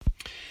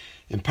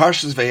In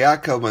Parshas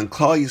Vayakal, when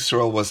Klal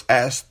Yisrael was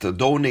asked to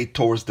donate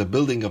towards the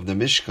building of the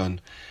Mishkan,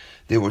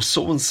 they were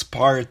so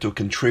inspired to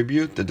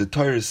contribute that the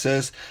Torah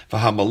says,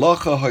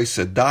 "V'hamalacha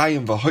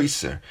hoisedayim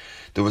v'hoiser."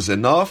 There was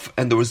enough,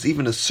 and there was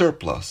even a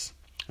surplus.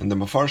 And the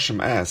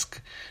Mefarshim ask,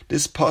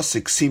 this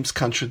pasuk seems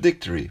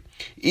contradictory.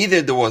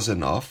 Either there was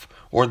enough,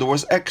 or there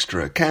was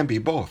extra. It can't be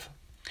both.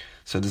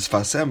 So this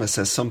Sfas Emes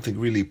says something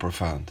really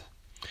profound.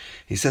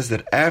 He says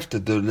that after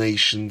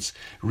donations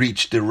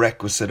reached the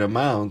requisite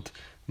amount,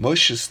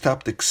 Moshe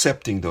stopped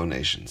accepting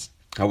donations.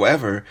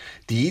 However,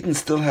 the Yidden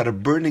still had a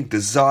burning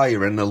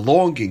desire and a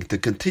longing to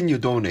continue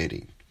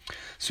donating.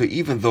 So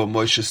even though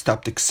Moshe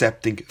stopped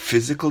accepting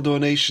physical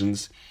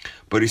donations,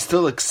 but he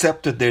still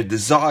accepted their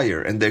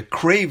desire and their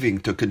craving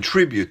to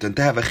contribute and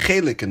to have a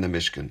chelik in the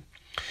Mishkan.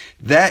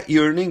 That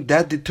yearning,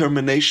 that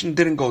determination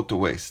didn't go to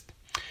waste.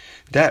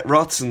 That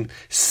ratzon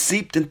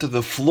seeped into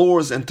the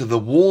floors and to the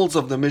walls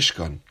of the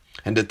Mishkan.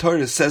 And the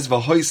Torah says,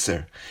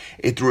 V'hoiser,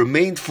 it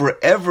remained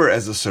forever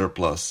as a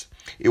surplus.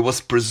 It was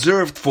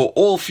preserved for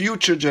all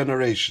future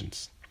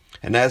generations.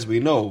 And as we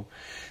know,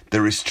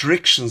 the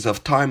restrictions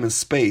of time and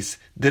space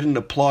didn't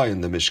apply in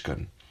the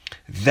Mishkan.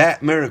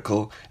 That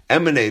miracle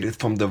emanated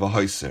from the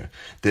V'hoiser,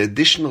 the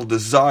additional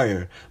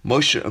desire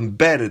Moshe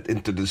embedded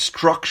into the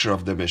structure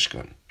of the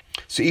Mishkan.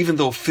 So even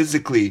though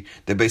physically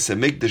the Beis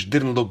HaMikdash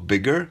didn't look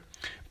bigger,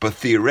 but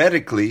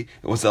theoretically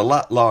it was a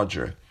lot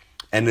larger,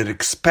 and it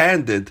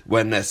expanded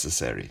when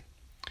necessary.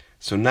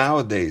 So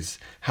nowadays,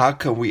 how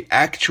can we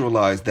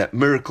actualize that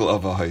miracle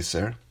of a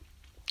V'hoiser?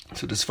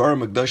 So the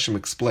Sfarim Mikdashim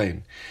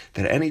explain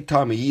that any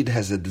time a Yid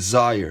has a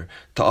desire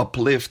to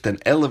uplift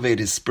and elevate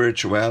his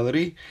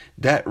spirituality,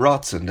 that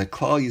ratzon that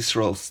Klal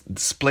Yisrael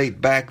displayed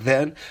back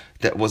then,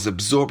 that was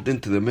absorbed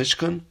into the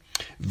Mishkan,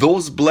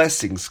 those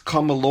blessings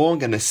come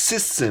along and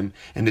assist him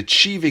in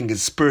achieving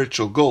his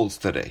spiritual goals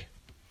today.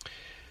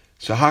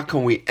 So how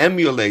can we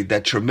emulate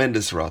that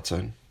tremendous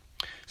ratzon?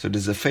 So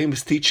there's a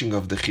famous teaching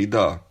of the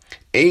Chidah,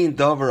 Ein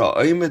davar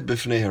ha'omed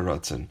b'fnei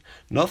haratzon.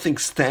 Nothing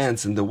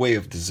stands in the way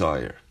of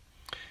desire.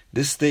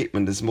 This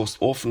statement is most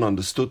often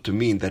understood to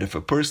mean that if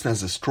a person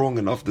has a strong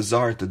enough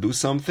desire to do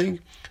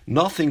something,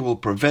 nothing will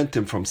prevent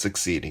him from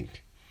succeeding.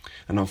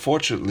 And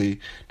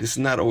unfortunately, this is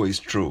not always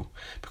true,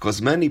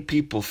 because many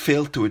people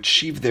fail to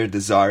achieve their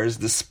desires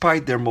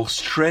despite their most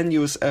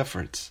strenuous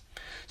efforts.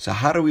 So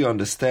how do we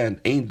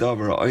understand Ein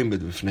davar ha'omed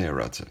b'fnei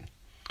haratzon?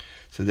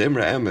 So the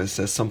Imre Emes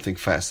says something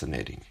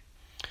fascinating.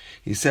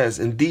 He says,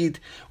 indeed,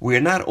 we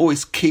are not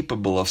always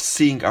capable of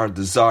seeing our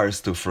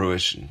desires to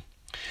fruition.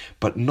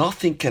 But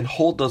nothing can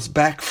hold us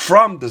back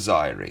from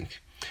desiring.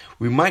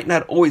 We might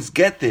not always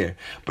get there,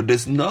 but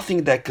there's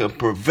nothing that can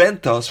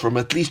prevent us from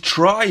at least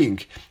trying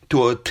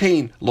to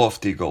attain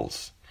lofty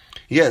goals.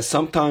 Yes,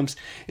 sometimes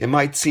it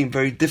might seem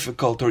very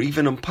difficult or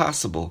even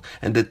impossible,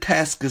 and the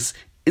task is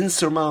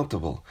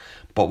insurmountable.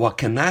 But what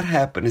cannot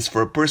happen is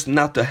for a person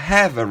not to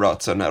have a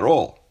ratzon at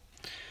all.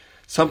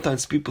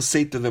 Sometimes people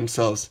say to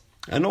themselves,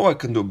 I know I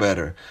can do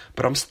better,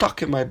 but I'm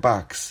stuck in my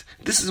box.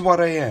 This is what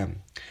I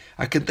am.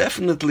 I can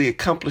definitely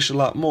accomplish a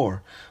lot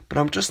more, but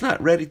I'm just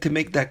not ready to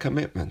make that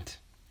commitment.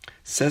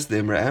 Says the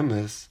Imre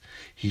Emes,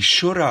 he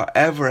should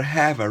ever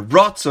have a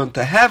ratzon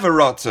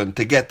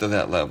to get to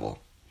that level.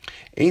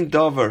 Ein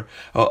davar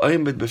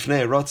ha'omed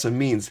b'fnei haratzon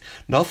means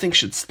nothing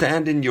should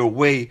stand in your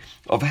way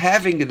of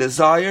having a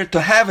desire, to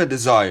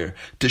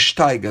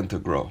steig and to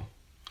grow.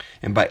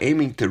 And by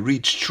aiming to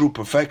reach true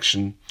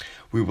perfection,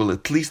 we will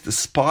at least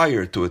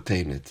aspire to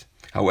attain it.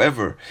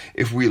 However,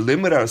 if we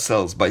limit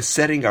ourselves by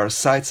setting our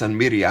sights on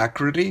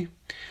mediocrity,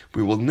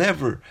 we will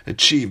never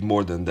achieve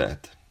more than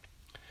that.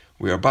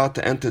 We are about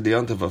to enter the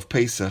Yontif of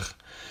Pesach,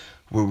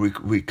 where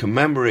we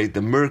commemorate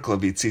the miracle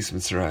of Yetzias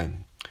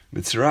Mitzrayim.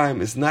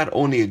 Mitzrayim is not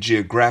only a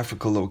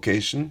geographical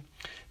location,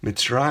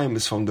 Mitzrayim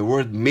is from the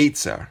word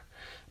Meitzar,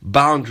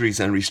 boundaries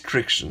and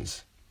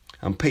restrictions.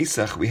 On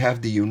Pesach, we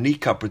have the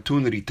unique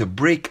opportunity to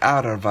break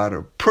out of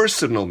our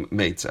personal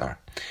Meitzar,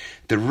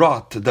 the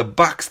rut, the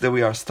box that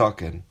we are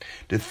stuck in,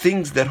 the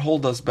things that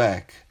hold us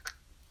back,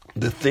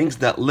 the things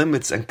that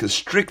limits and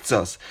constricts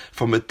us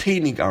from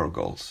attaining our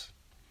goals.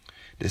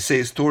 They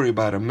say a story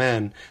about a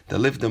man that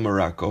lived in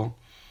Morocco,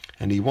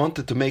 and he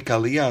wanted to make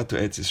Aliyah to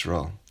Eretz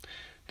Yisrael.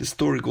 This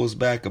story goes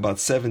back about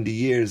 70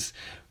 years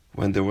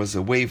when there was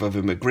a wave of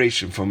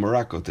immigration from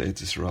Morocco to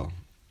Eretz Yisrael.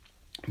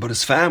 But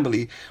his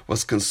family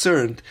was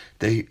concerned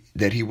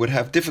that he would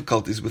have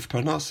difficulties with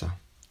Parnasa.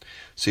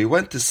 So he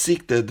went to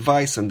seek the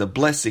advice and the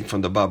blessing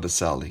from the Baba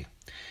Sali.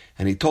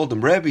 And he told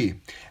him, Rebbe,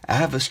 I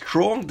have a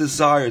strong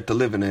desire to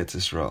live in Eretz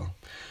Yisrael.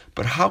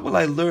 But how will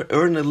I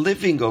earn a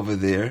living over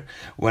there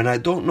when I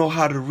don't know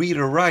how to read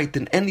or write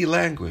in any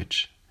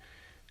language?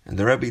 And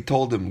the Rebbe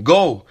told him,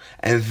 go,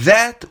 and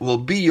that will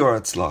be your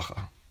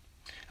Atzlacha.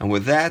 And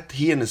with that,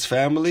 he and his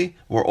family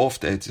were off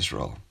to Eretz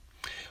Yisrael.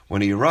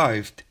 When he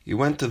arrived, he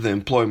went to the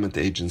employment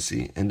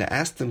agency and they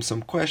asked him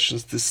some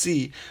questions to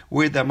see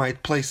where they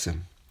might place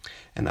him.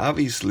 And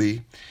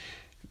obviously,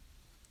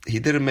 he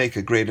didn't make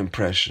a great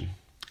impression.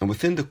 And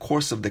within the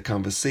course of the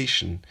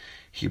conversation,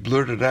 he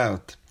blurted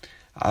out,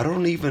 I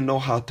don't even know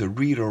how to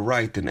read or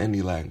write in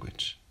any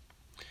language.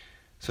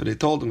 So they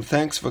told him,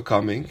 thanks for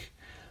coming.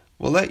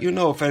 We'll let you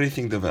know if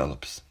anything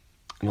develops.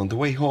 And on the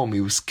way home, he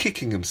was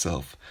kicking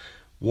himself.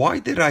 Why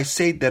did I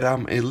say that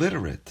I'm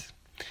illiterate?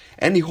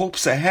 Any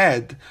hopes I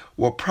had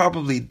were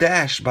probably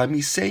dashed by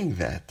me saying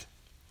that.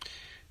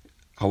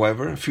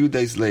 However, a few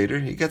days later,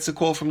 he gets a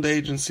call from the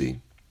agency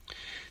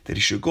that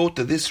he should go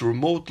to this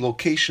remote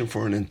location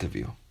for an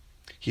interview.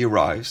 He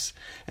arrives,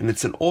 and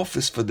it's an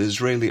office for the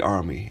Israeli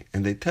army,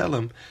 and they tell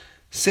him,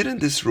 sit in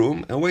this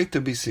room and wait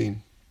to be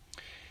seen.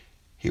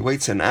 He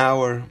waits an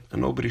hour,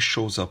 and nobody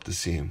shows up to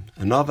see him.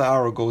 Another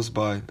hour goes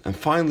by, and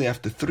finally,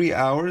 after 3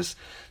 hours,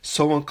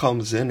 someone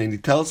comes in and he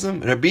tells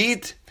him,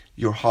 Rabid,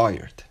 you're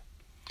hired.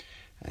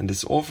 And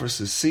this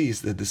officer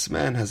sees that this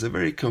man has a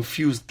very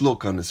confused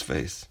look on his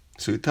face.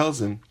 So he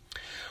tells him,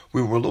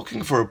 we were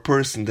looking for a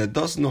person that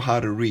doesn't know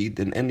how to read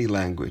in any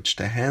language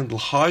to handle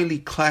highly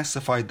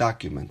classified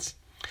documents.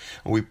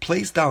 And we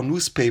placed down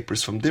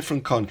newspapers from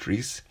different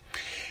countries,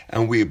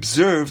 and we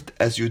observed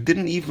as you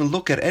didn't even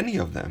look at any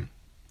of them.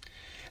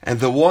 And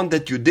the one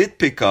that you did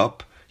pick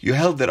up, you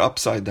held it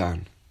upside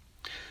down.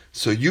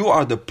 So you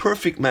are the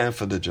perfect man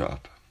for the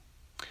job.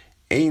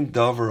 Ein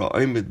davar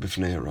ha'omed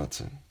b'fnei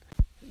haratzon.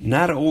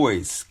 Not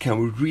always can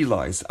we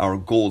realize our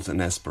goals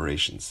and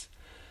aspirations,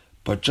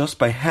 but just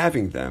by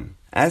having them,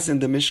 as in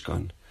the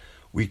Mishkan,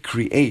 we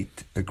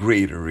create a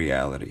greater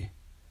reality.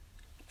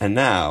 And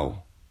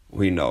now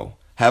we know.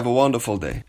 Have a wonderful day.